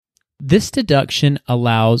This deduction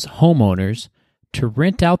allows homeowners to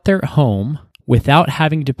rent out their home without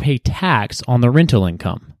having to pay tax on the rental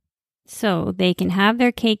income. So they can have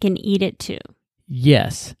their cake and eat it too.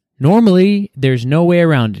 Yes. Normally, there's no way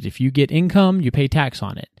around it. If you get income, you pay tax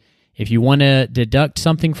on it. If you want to deduct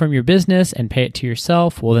something from your business and pay it to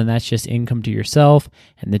yourself, well, then that's just income to yourself,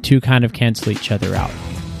 and the two kind of cancel each other out.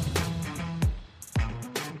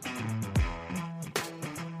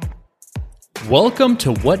 Welcome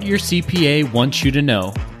to What Your CPA Wants You to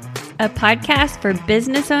Know, a podcast for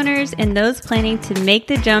business owners and those planning to make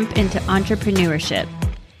the jump into entrepreneurship.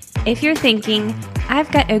 If you're thinking, I've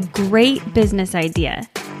got a great business idea,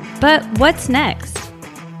 but what's next?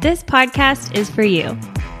 This podcast is for you.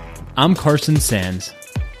 I'm Carson Sands.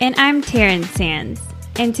 And I'm Taryn Sands.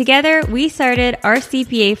 And together, we started our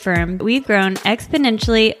CPA firm. We've grown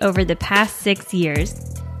exponentially over the past 6 years.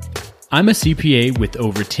 I'm a CPA with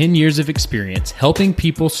over 10 years of experience helping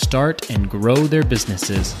people start and grow their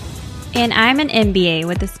businesses. And I'm an MBA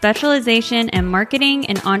with a specialization in marketing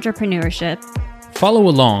and entrepreneurship. Follow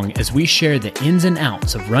along as we share the ins and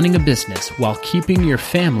outs of running a business while keeping your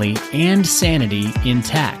family and sanity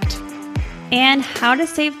intact. And how to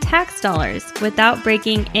save tax dollars without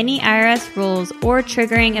breaking any IRS rules or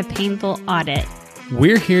triggering a painful audit.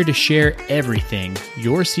 We're here to share everything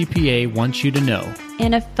your CPA wants you to know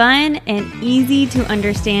in a fun and easy to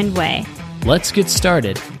understand way. Let's get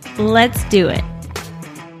started. Let's do it.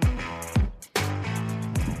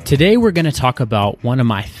 Today we're going to talk about one of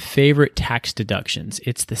my favorite tax deductions.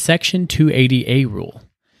 It's the Section 280A rule.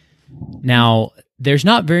 Now, there's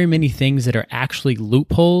not very many things that are actually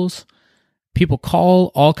loopholes. People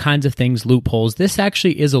call all kinds of things loopholes. This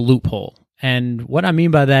actually is a loophole. And what I mean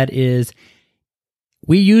by that is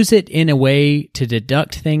we use it in a way to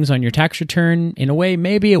deduct things on your tax return in a way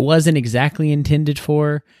maybe it wasn't exactly intended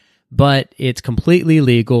for, but it's completely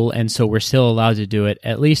legal, and so we're still allowed to do it,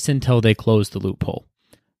 at least until they close the loophole.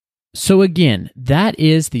 So again, that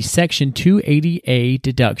is the Section 280A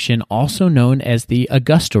deduction, also known as the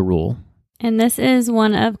Augusta rule. And this is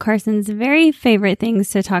one of Carson's very favorite things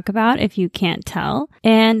to talk about, if you can't tell.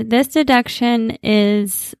 And this deduction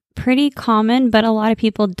is pretty common, but a lot of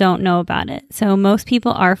people don't know about it. So most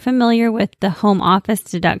people are familiar with the home office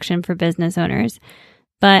deduction for business owners,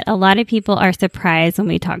 but a lot of people are surprised when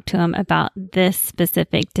we talk to them about this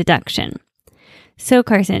specific deduction. So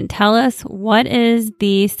Carson, tell us, what is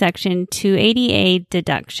the Section 280A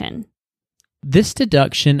deduction? This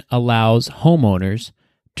deduction allows homeowners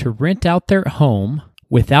to rent out their home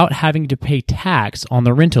without having to pay tax on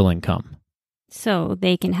the rental income. So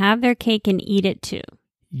they can have their cake and eat it too.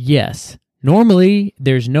 Yes. Normally,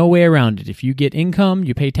 there's no way around it. If you get income,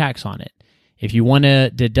 you pay tax on it. If you want to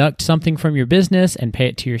deduct something from your business and pay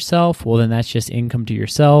it to yourself, well, then that's just income to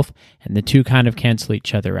yourself, and the two kind of cancel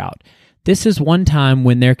each other out. This is one time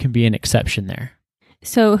when there can be an exception there.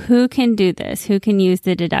 So who can do this? Who can use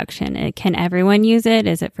the deduction? Can everyone use it?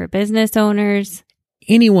 Is it for business owners?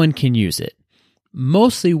 Anyone can use it.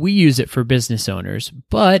 Mostly we use it for business owners,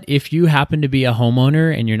 but if you happen to be a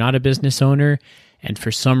homeowner and you're not a business owner, and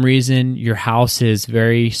for some reason your house is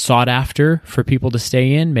very sought after for people to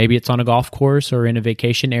stay in, maybe it's on a golf course or in a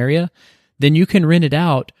vacation area, then you can rent it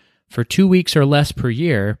out for 2 weeks or less per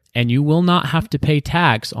year, and you will not have to pay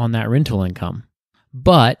tax on that rental income.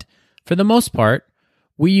 But for the most part,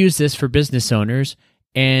 we use this for business owners,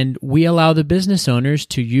 and we allow the business owners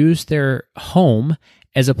to use their home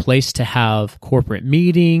as a place to have corporate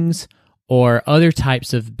meetings or other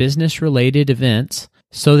types of business-related events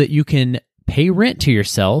so that you can pay rent to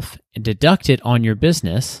yourself and deduct it on your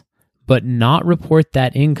business, but not report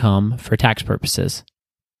that income for tax purposes.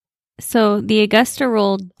 So the Augusta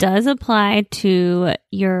rule does apply to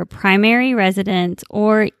your primary residence,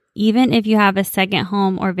 or even if you have a second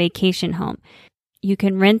home or vacation home. You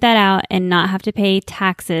can rent that out and not have to pay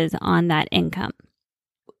taxes on that income.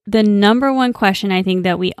 The number one question I think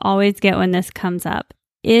that we always get when this comes up,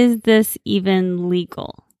 is this even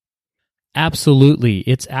legal? Absolutely.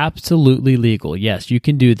 It's absolutely legal. Yes, you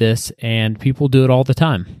can do this, and people do it all the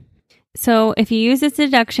time. So if you use this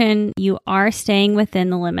deduction, you are staying within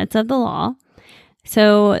the limits of the law.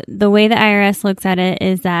 So the way the IRS looks at it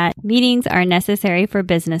is that meetings are necessary for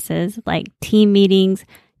businesses like team meetings,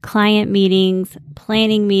 client meetings,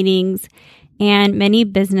 planning meetings, and many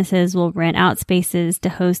businesses will rent out spaces to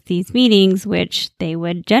host these meetings, which they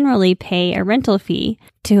would generally pay a rental fee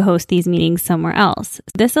to host these meetings somewhere else.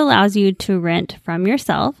 This allows you to rent from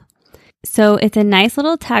yourself. So it's a nice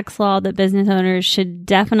little tax law that business owners should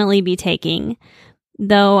definitely be taking,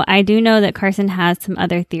 though I do know that Carson has some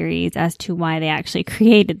other theories as to why they actually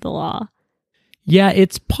created the law. Yeah,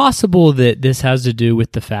 it's possible that this has to do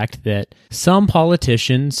with the fact that some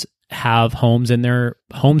politicians have homes in their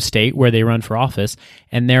home state where they run for office,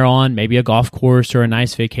 and they're on maybe a golf course or a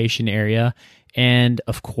nice vacation area. And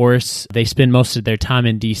of course, they spend most of their time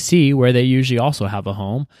in DC, where they usually also have a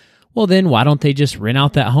home. Well, then why don't they just rent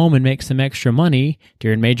out that home and make some extra money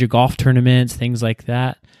during major golf tournaments, things like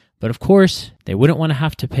that? But of course, they wouldn't want to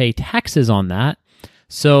have to pay taxes on that.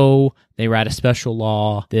 So they write a special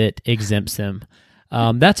law that exempts them.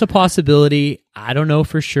 That's a possibility. I don't know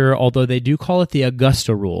for sure, although they do call it the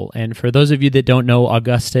Augusta rule. And for those of you that don't know,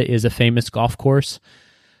 Augusta is a famous golf course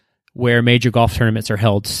where major golf tournaments are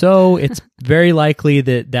held. So it's very likely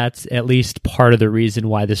that that's at least part of the reason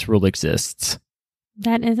why this rule exists.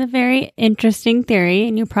 That is a very interesting theory,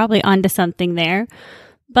 and you're probably onto something there.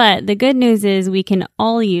 But the good news is we can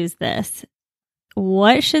all use this.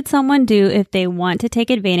 What should someone do if they want to take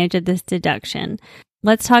advantage of this deduction?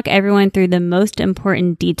 Let's talk everyone through the most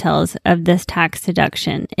important details of this tax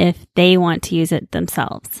deduction if they want to use it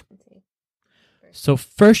themselves. So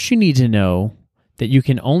first you need to know that you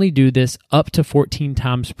can only do this up to 14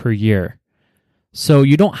 times per year. So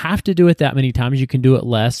you don't have to do it that many times. You can do it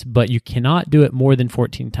less, but you cannot do it more than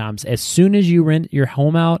 14 times. As soon as you rent your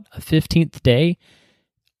home out a 15th day,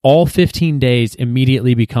 all 15 days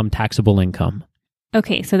immediately become taxable income.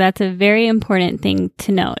 Okay, so that's a very important thing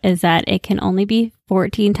to note, is that it can only be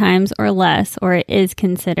 14 times or less, or it is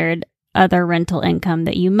considered other rental income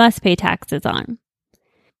that you must pay taxes on.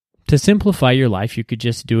 To simplify your life, you could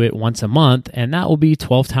just do it once a month, and that will be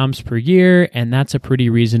 12 times per year, and that's a pretty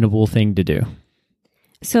reasonable thing to do.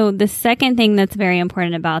 So the second thing that's very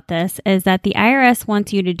important about this is that the IRS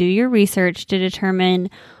wants you to do your research to determine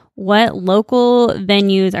what local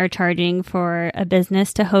venues are charging for a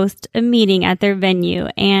business to host a meeting at their venue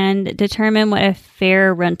and determine what a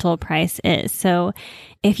fair rental price is. So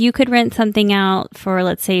if you could rent something out for,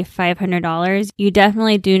 let's say, $500, you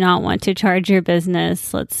definitely do not want to charge your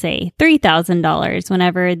business, let's say, $3,000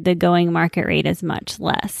 whenever the going market rate is much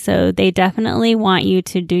less. So they definitely want you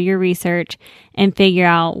to do your research and figure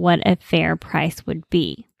out what a fair price would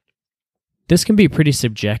be. This can be pretty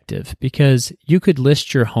subjective because you could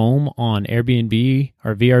list your home on Airbnb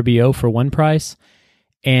or VRBO for one price,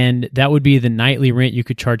 and that would be the nightly rent you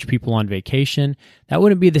could charge people on vacation. That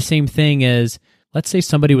wouldn't be the same thing as, let's say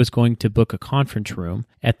somebody was going to book a conference room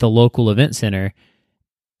at the local event center.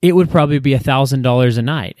 It would probably be $1,000 a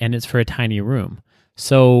night, and it's for a tiny room.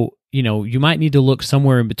 So, you might need to look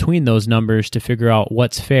somewhere in between those numbers to figure out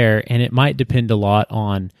what's fair, and it might depend a lot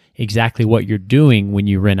on exactly what you're doing when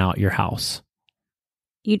you rent out your house.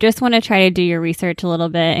 You just want to try to do your research a little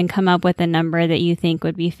bit and come up with a number that you think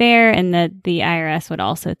would be fair and that the IRS would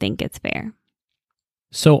also think it's fair.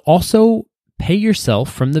 So also pay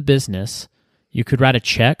yourself from the business. You could write a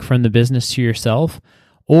check from the business to yourself,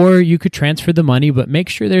 or you could transfer the money, but make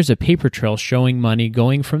sure there's a paper trail showing money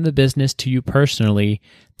going from the business to you personally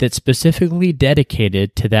that's specifically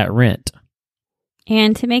dedicated to that rent.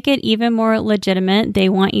 And to make it even more legitimate, they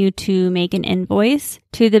want you to make an invoice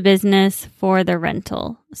to the business for the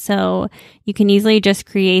rental. So you can easily just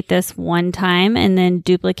create this one time and then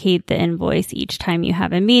duplicate the invoice each time you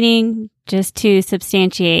have a meeting just to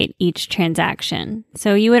substantiate each transaction.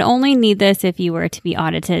 So you would only need this if you were to be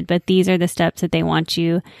audited, but these are the steps that they want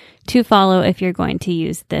you to follow if you're going to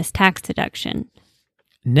use this tax deduction.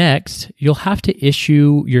 Next, you'll have to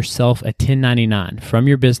issue yourself a 1099 from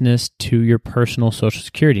your business to your personal Social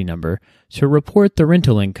Security number to report the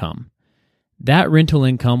rental income. That rental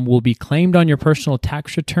income will be claimed on your personal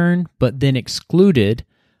tax return, but then excluded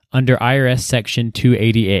under IRS Section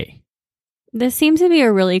 280A. This seems to be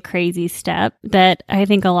a really crazy step that I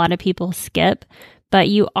think a lot of people skip, but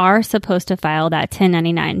you are supposed to file that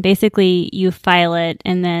 1099. Basically, you file it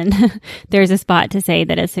and then there's a spot to say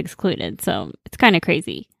that it's excluded. So it's kind of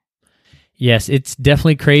crazy. Yes, it's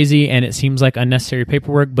definitely crazy and it seems like unnecessary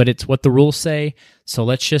paperwork, but it's what the rules say. So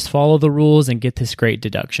let's just follow the rules and get this great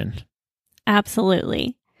deduction.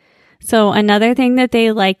 Absolutely. So another thing that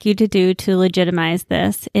they like you to do to legitimize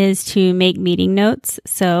this is to make meeting notes.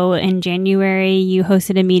 So in January, you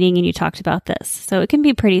hosted a meeting and you talked about this. So it can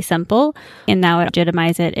be pretty simple, and that would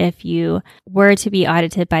legitimize it if you were to be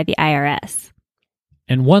audited by the IRS.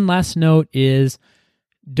 And one last note is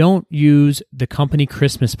don't use the company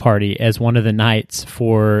Christmas party as one of the nights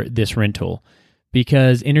for this rental,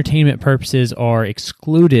 because entertainment purposes are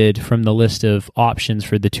excluded from the list of options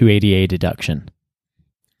for the 280A deduction.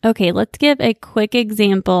 Okay, let's give a quick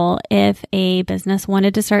example if a business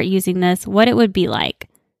wanted to start using this, what it would be like.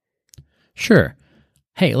 Sure.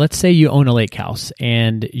 Hey, let's say you own a lake house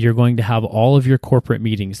and you're going to have all of your corporate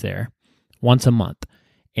meetings there once a month.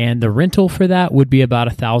 and the rental for that would be about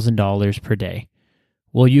 $1,000 per day.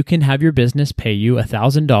 Well, you can have your business pay you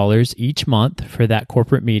 $1,000 each month for that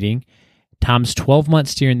corporate meeting. Times 12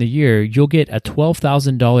 months during the year, you'll get a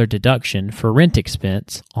 $12,000 deduction for rent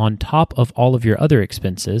expense on top of all of your other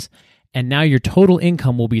expenses, and now your total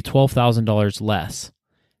income will be $12,000 less.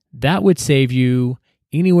 That would save you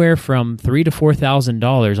anywhere from $3,000 to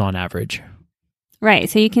 $4,000 on average. Right.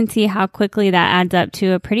 So you can see how quickly that adds up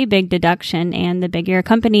to a pretty big deduction. And the bigger your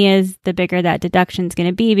company is, the bigger that deduction is going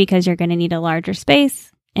to be because you're going to need a larger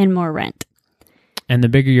space and more rent. And the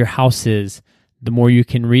bigger your house is, the more you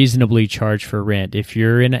can reasonably charge for rent. If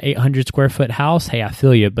you're in an 800 square foot house, hey, I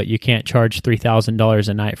feel you, but you can't charge $3,000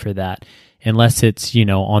 a night for that unless it's,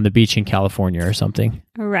 on the beach in California or something.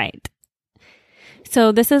 Right.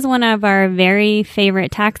 So this is one of our very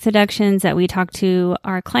favorite tax deductions that we talk to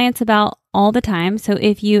our clients about all the time. So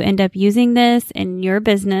if you end up using this in your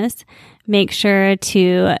business, make sure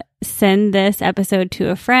to send this episode to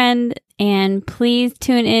a friend, and please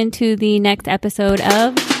tune in to the next episode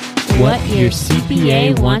of What Your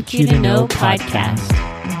CPA Wants You to Know podcast.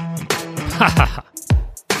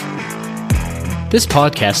 This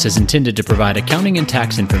podcast is intended to provide accounting and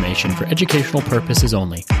tax information for educational purposes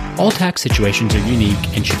only. All tax situations are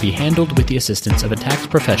unique and should be handled with the assistance of a tax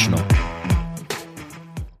professional.